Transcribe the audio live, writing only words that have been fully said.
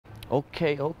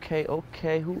Okay.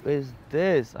 Who is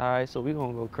this? All right, so we're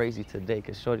gonna go crazy today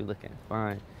because Shorty looking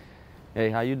fine. Hey,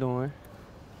 how you doing?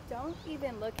 Don't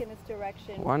even look in this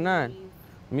direction. Why not? Please.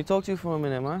 Let me talk to you for a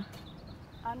minute, man.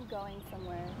 I'm going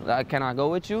somewhere. Can I go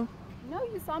with you? No,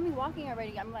 you saw me walking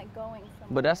already. I'm like going somewhere.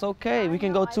 But that's okay. We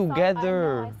can go I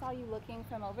together. I saw you looking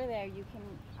from over there. You can.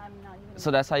 I'm not even.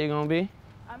 So that's how you're gonna be?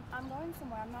 I'm going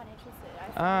somewhere. I'm not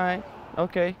interested. All right.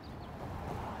 Okay.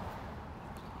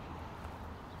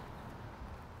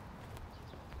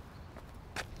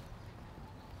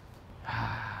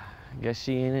 Guess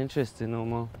she ain't interested no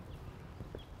more.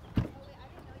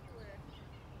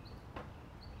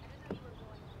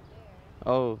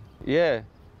 Oh, yeah.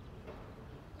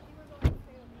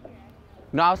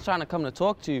 No, I was trying to come to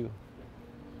talk to you.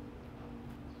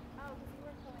 Oh, because you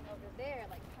were coming over there,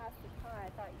 like past the car. I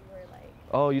thought you were like.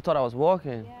 Oh, you thought I was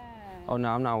walking? Yeah. Oh, no,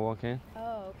 I'm not walking.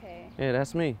 Oh, okay. Yeah,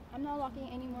 that's me. I'm not walking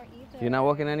anymore either. You're not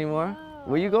walking anymore? No.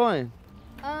 Where you going?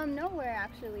 Nowhere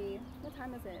actually. What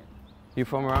time is it? You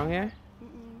from around here?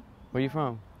 Where you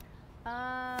from?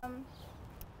 I'm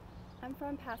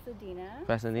from Pasadena.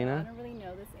 Pasadena? So I don't really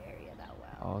know this area that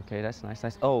well. Oh, okay, that's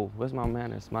nice. Oh, where's my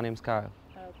manners? My name's Kyle.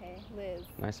 Okay, Liz.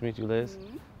 Nice to meet you, Liz.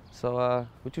 Mm-hmm. So,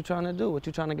 what you trying to do? What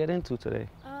you trying to get into today?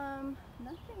 Nothing.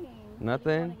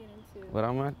 Nothing? What do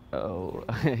you want to get into?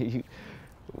 What I'm at? Oh,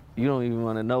 you don't even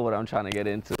want to know what I'm trying to get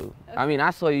into. Okay. I mean, I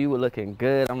saw you were looking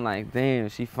good. I'm like, damn,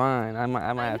 she fine. I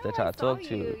might have to try to talk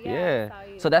to you. Yeah.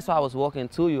 So that's why I was walking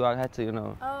to you. I had to,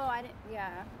 Oh, I didn't. Yeah.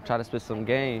 Try to spit some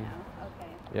game. Okay.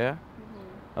 Yeah.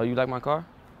 Oh, you like my car?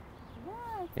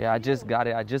 Yeah, I just got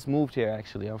it. I just moved here,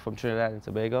 actually. I'm from Trinidad and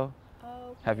Tobago.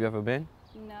 Okay. Have you ever been?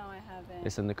 No, I haven't.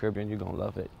 It's in the Caribbean. You're going to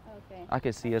love it. Okay. I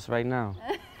can see us right now.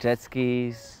 Jet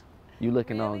skis. You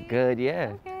looking all Really? good.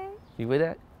 Yeah. Okay. You with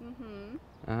that? Mm-hmm.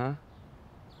 Uh-huh.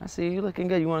 I see you looking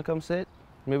good. You want to come sit?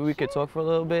 Maybe we could talk for a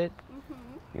little bit.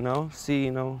 Mm-hmm. You know, see,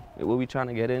 what we trying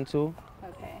to get into.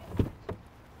 Okay.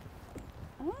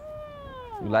 You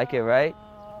like it, right?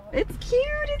 It's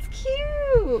cute. It's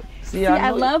cute. See,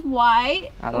 I love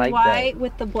white. I like white that.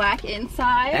 with the black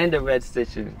inside. And the red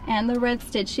stitching. And the red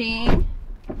stitching.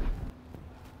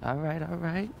 All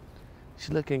right.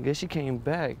 She looking good. She came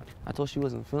back. I thought she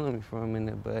wasn't feeling me for a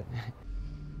minute, but...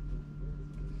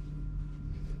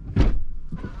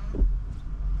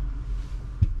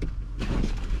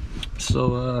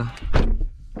 So,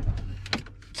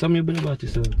 tell me a bit about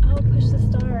yourself. Oh, push the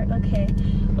start. Okay.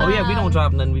 Oh, yeah, we don't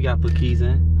drive nothing. We got to put keys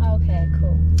in. Okay,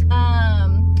 cool.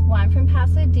 Well, I'm from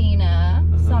Pasadena,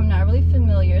 so I'm not really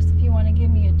familiar. So if you want to give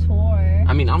me a tour.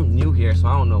 I mean, I'm new here, so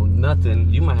I don't know nothing.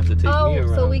 You might have to take me around.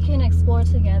 Oh, so we can explore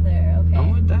together. Okay.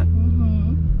 I'm with that.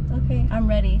 Okay, I'm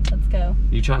ready. Let's go.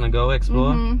 You trying to go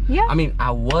explore? Yeah. I mean,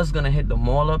 I was going to hit the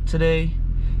mall up today.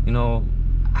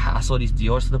 I saw these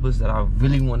Dior slippers that I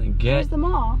really want to get. Where's the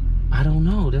mall? I don't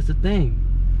know. That's the thing.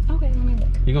 Okay, let me look.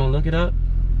 You gonna look it up?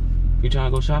 You trying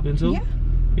to go shopping too?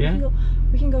 Yeah. Yeah?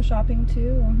 We can go shopping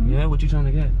too. Yeah, what you trying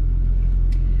to get?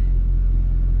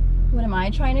 What am I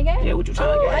trying to get? Yeah, what you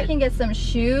trying to get? I can get some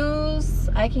shoes.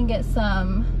 I can get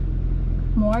some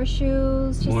more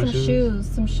shoes. Just more some shoes.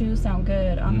 Some shoes sound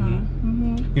good.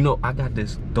 I got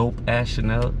this dope ass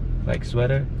Chanel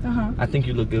sweater. I think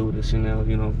you look good with a Chanel,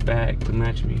 bag to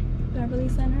match me. Beverly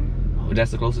Center. Oh,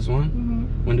 that's the closest one?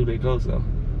 When do they close though?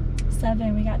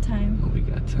 7, we got time. Oh, we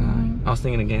got time. I was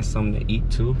thinking against something to eat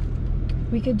too.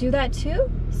 We could do that too.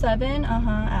 7,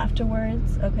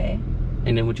 afterwards. Okay.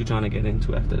 And then what you trying to get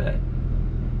into after that?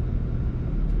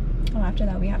 Oh, after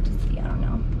that we have to see. I don't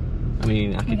know. I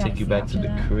mean, I can take you back to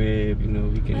the crib, we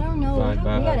can I don't know. We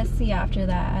gotta see after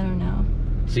that. I don't know.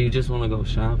 So you just want to go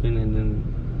shopping and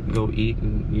then go eat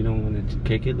and you don't want to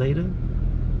kick it later?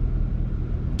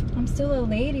 I'm still a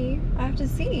lady. I have to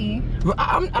see.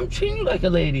 I'm treating you like a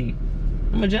lady.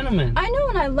 I'm a gentleman. I know,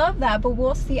 and I love that, but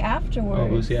we'll see afterwards. Oh,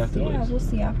 we'll see afterwards. Yeah, we'll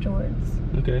see afterwards.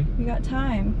 Okay. We got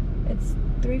time. It's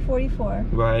 3:44.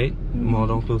 Right. Mall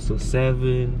don't close till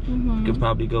 7. You can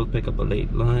probably go pick up a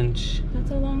late lunch.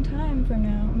 That's a long time for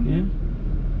now. Yeah.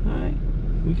 All right.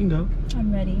 We can go.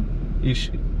 I'm ready. You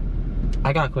should.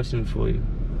 I got a question for you.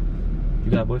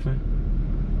 You got a boyfriend?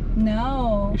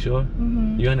 No. You sure?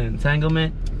 You in an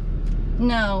entanglement?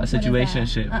 No. A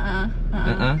situationship?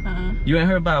 You ain't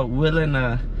heard about Will and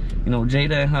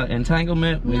Jada and her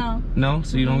entanglement? No. No?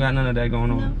 So you don't got none of that going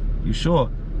on? No. You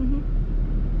sure?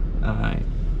 Alright.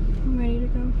 I'm ready to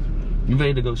go. You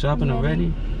ready to go shopping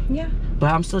already? Yeah.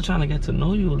 But I'm still trying to get to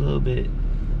know you a little bit.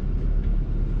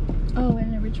 Oh,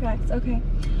 and it retracts. Okay.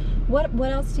 What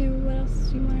else do you want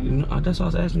to know? That's why I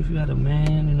was asking if you had a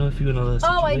man, if you in a little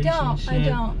situation. Oh, I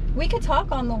don't. We could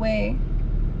talk on the way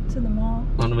to the mall.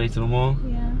 On the way to the mall?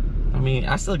 Yeah. All mean,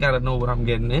 I still gotta know what I'm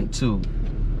getting into.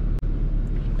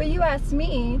 But you asked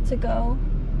me to go.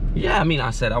 Yeah, I mean,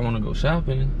 I said I want to go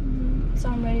shopping. So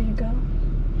I'm ready to go.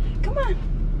 Come on.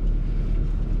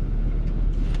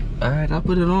 All right, I'll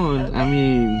put it on. Okay. I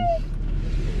mean,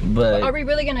 but are we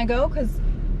really gonna go? Cause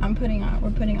we're putting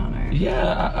on our.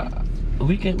 Yeah,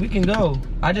 we can go.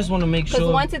 I just want to make sure.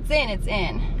 Cause once it's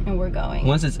in, and we're going.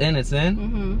 Once it's in, it's in.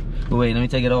 Mhm. Wait, let me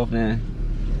take it off then.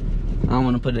 I don't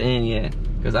want to put it in yet,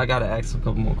 cause I gotta ask a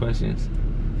couple more questions,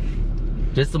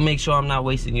 just to make sure I'm not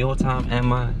wasting your time and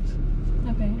mine.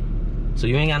 Okay. So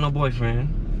you ain't got no boyfriend?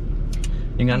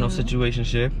 You ain't got no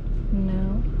situationship?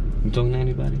 No. You talking to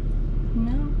anybody?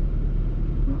 No.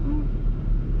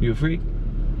 You a freak?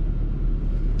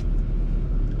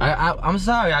 I'm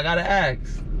sorry, I gotta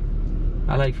ask.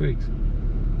 I like freaks.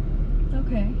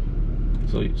 Okay.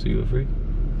 So you a freak?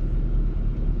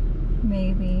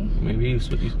 Maybe. Maybe you.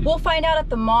 We'll find out at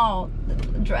the mall.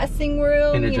 The dressing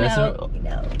room. In the dressing room? You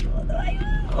know,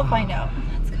 we'll find out.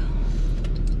 Let's go.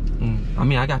 I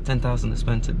mean, I got $10,000 to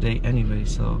spend today anyway,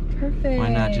 so Perfect. why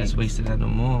not just waste it at the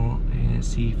mall and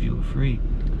see if you a freak?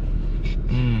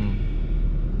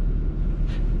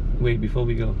 Wait, before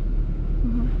we go,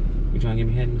 you trying to give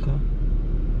me head in the car?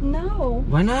 No.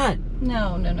 Why not?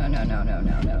 No.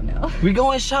 We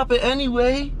going shopping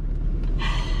anyway.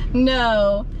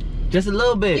 No. Just a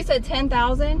little bit. You said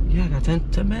 10,000? Yeah, I got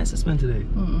 10 minutes to spend today.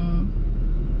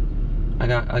 I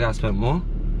got to spend more.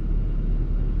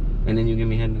 And then you give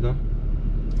me head in the car?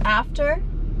 After?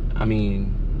 I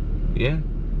mean, yeah.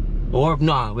 Or,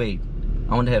 nah, wait.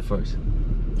 I want the head first.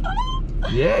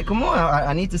 Yeah, come on.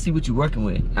 I need to see what you're working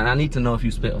with. And I need to know if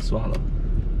you spit or swallow.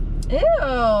 Ew,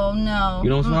 no. You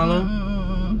don't swallow?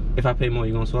 If I pay more,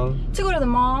 you gonna swallow? To go to the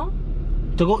mall?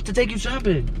 To take you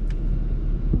shopping.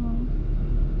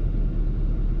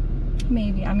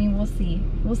 Maybe. I mean, we'll see.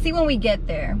 We'll see when we get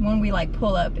there. When we like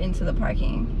pull up into the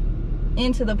parking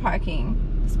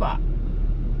spot.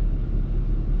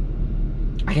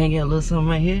 I can't get a little something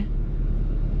right here?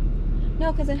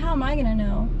 No, because then how am I gonna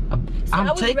know? I'm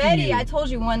I was taking ready. you. I told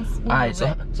you once. Alright, so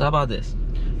how about this?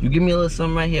 You give me a little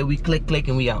something right here, we click,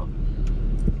 and we out.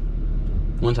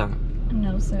 One time.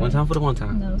 No, sir. One time for the one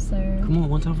time. No, sir. Come on,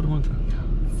 one time for the one time.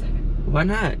 No, sir. Why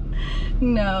not?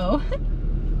 No.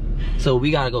 So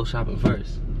we gotta go shopping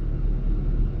first.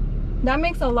 That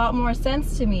makes a lot more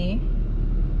sense to me.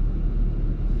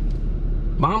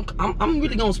 Mom, I'm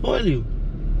really gonna spoil you.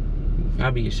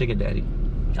 I'll be your sugar daddy.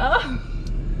 Oh.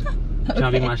 Okay.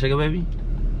 Trying to be my sugar baby?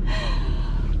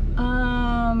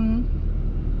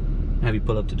 Have you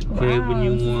pull up to the crib when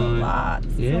you want?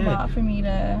 It's a lot for me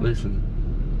to listen.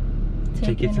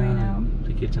 Take your time. Right now.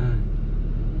 Take your time.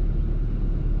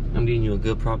 I'm getting you a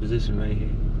good proposition right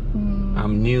here.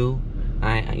 I'm new.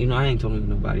 I ain't talking to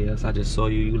nobody else. I just saw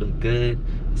you. You look good.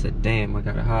 I said, damn, I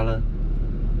gotta holler.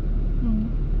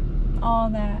 All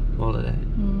that. All of that.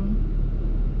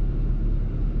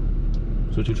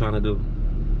 So what you trying to do?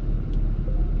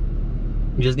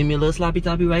 You just give me a little sloppy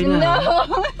toppy right now.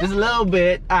 No. Just a little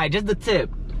bit. All right, just the tip.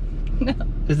 No.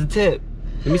 Just the tip.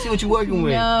 Let me see what you're working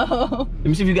with. No. Let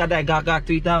me see if you got that Gok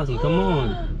 3000. Come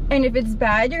on. And if it's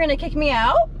bad, you're gonna kick me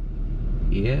out?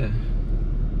 Yeah.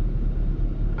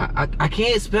 I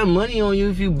can't spend money on you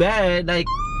if you bad. Like.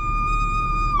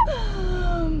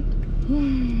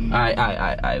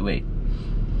 Alright, wait.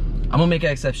 I'm gonna make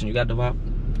an exception. You got the WAP?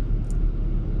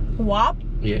 WAP?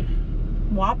 Yeah.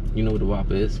 WAP? You know what the WAP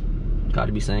is.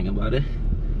 Gotta be saying about it.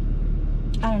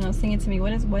 I don't know. Sing it to me.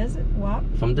 What is it? WAP?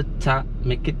 From the top,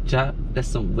 make it drop. That's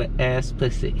some wet ass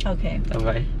pussy. Okay. All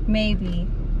right. Maybe.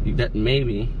 That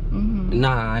maybe.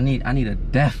 Nah, I need a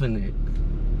definite.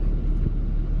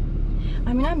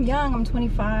 I mean, I'm young. I'm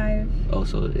 25. Oh,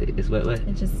 so it's wet.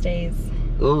 It just stays.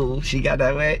 Oh, she got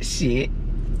that wet shit.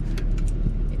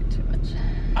 You're too much.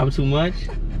 I'm too much.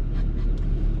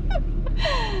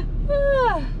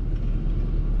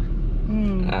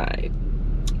 Alright.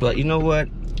 But you know what?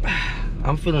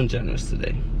 I'm feeling generous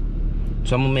today.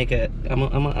 So I'm gonna make I'm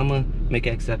gonna make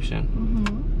an exception.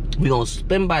 We gonna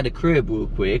spin by the crib real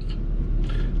quick.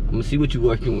 I'm gonna see what you're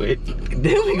working with.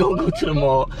 Then we gonna go to the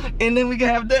mall, and then we can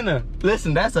have dinner.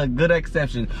 Listen, that's a good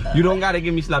exception. You don't gotta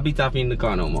give me sloppy toppy in the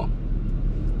car no more.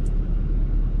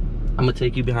 I'm gonna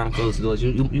take you behind closed doors.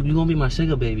 You gonna be my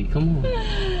sugar baby. Come on.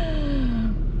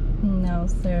 No,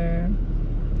 sir.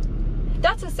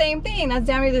 That's the same thing. That's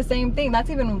damn near the same thing. That's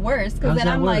even worse. Because then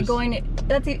I'm like going.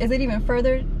 Is it even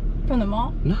further from the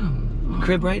mall? No,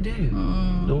 crib right there.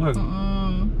 Don't worry.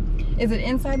 Is it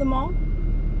inside the mall?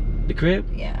 The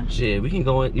crib? Yeah. Shit, we can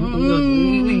go in. We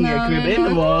can get a crib in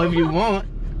the mall if you want.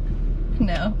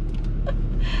 No.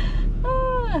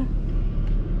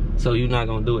 So you're not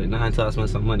gonna do it not until I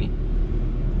spend some money.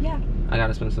 Yeah. I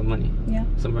gotta spend some money. Yeah.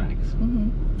 Some racks.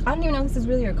 I don't even know if this is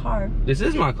really your car. This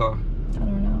is my car. I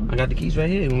don't know. I got the keys right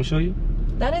here. You want me to show you?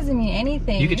 That doesn't mean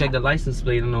anything. You can check the license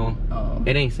plate and all. Oh.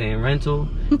 It ain't saying rental.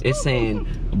 It's saying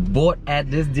bought at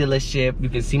this dealership. You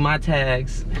can see my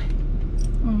tags.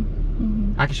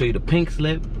 I can show you the pink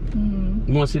slip.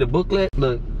 You want to see the booklet?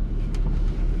 Look.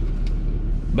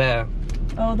 Bad.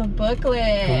 Oh, the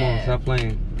booklet. Come on, stop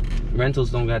playing.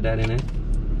 Rentals don't got that in it.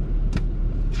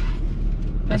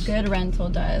 A good rental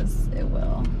does. It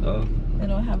will. Oh.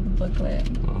 It'll have the booklet.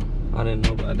 Oh, I didn't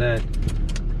know about that.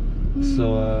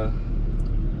 So,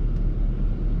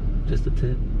 just a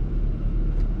tip.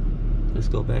 Let's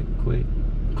go back quick.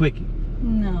 Quickie.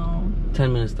 No.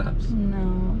 10-minute stops.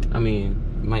 No. I mean,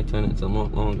 it might turn into more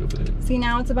longer, but... See,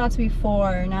 now it's about to be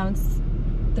 4. Now it's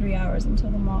 3 hours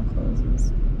until the mall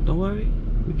closes. Don't worry.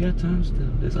 We got time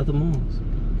still. There's other malls.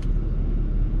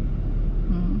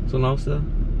 So no still?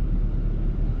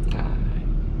 Alright.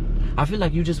 I feel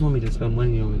like you just want me to spend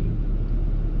money on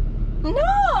you.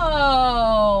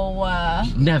 No!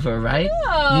 Never, right?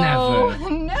 No! Never.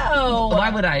 No! Why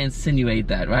would I insinuate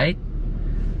that, right?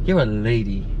 You're a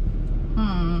lady.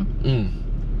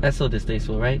 That's so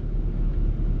distasteful, right?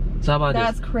 So how about this?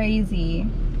 That's crazy.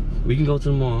 We can go to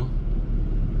the mall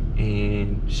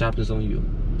and shopping's on you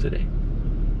today.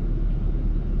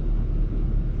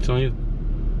 It's on you.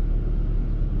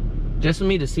 Just for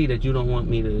me to see that you don't want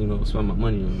me to, you know, spend my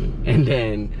money on you. And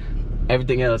then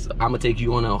everything else, I'm gonna take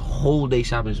you on a whole day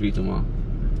shopping spree tomorrow.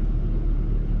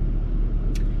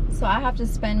 So I have to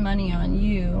spend money on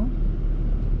you.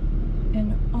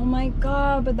 And oh my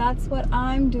God, but that's what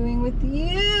I'm doing with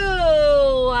you.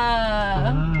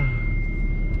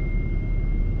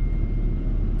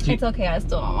 It's okay, I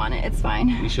still don't want it. It's fine.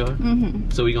 You sure?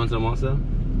 So we going to the mall still?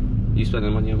 You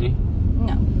spending money on me?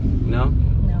 No. No?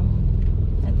 No.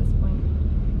 At this point.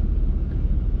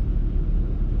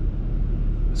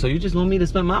 So you just want me to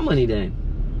spend my money then?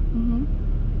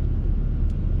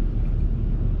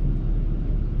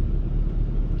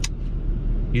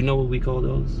 You know what we call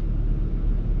those?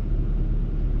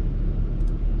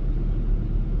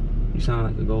 You sound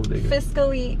like a gold digger.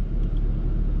 Fiscally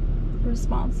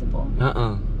responsible.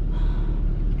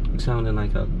 You sounding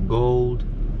like a gold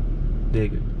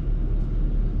digger.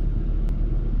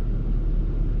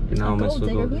 And now A gold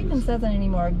digger? Who even says that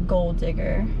anymore? Gold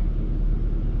digger.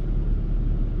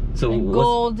 So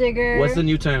gold digger. What's the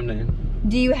new term then?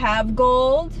 Do you have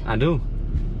gold? I do.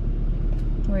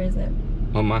 Where is it?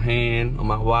 On my hand, on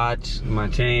my watch, on my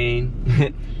chain.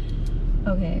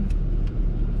 Okay.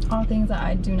 All things that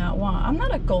I do not want. I'm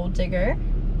not a gold digger.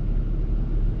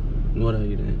 What are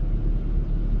you then?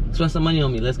 Spend some money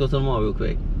on me. Let's go to the mall real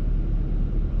quick.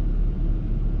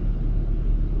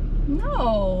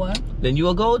 No. Then you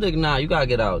a gold digger now. You gotta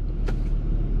get out.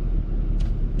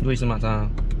 You wasting my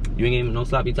time. You ain't getting no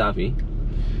sloppy toppy.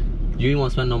 You ain't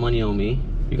want to spend no money on me.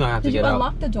 You're gonna have to get out. Did you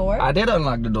unlock the door? I did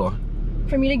unlock the door.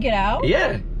 For me to get out?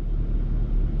 Yeah.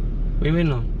 What you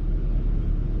waiting on?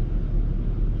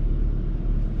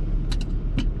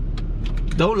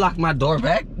 Don't lock my door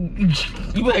back.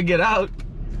 You better get out.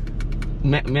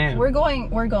 Ma'am. We're going.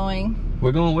 We're going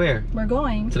where? We're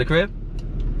going. To the crib?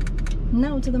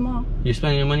 No, to the mall. You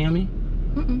spending your money on me?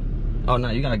 Oh, no,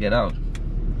 you gotta get out.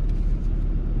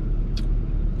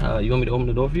 You want me to open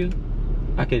the door for you?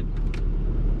 I could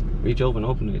reach over and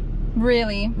open it.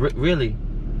 Really? Really?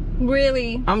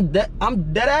 Really? I'm dead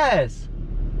ass.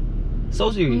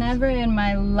 So serious. Never in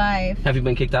my life. Have you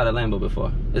been kicked out of Lambo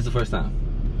before? It's the first time.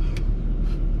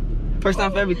 First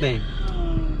time for everything.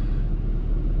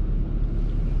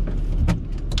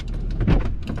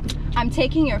 I'm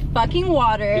taking your fucking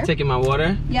water. You're taking my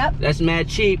water? Yep. That's mad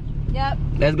cheap. Yep.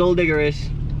 That's gold diggerish.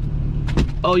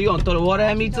 Oh, you gonna throw the water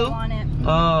at me too? Don't want it.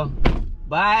 Oh,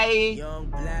 bye.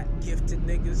 Young black gifted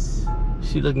niggas.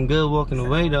 She looking good walking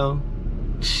away though.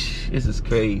 This is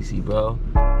crazy, bro.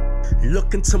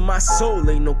 Look into my soul,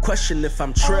 ain't no question if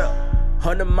I'm trill.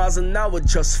 100 miles an hour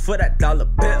just for that dollar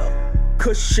bill.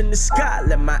 Cushion the sky,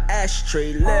 let my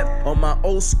ashtray live. On my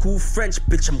old school French,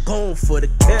 bitch, I'm going for the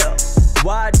kill.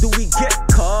 Why do we get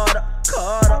caught up,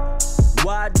 caught up?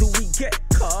 Why do we get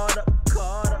caught up?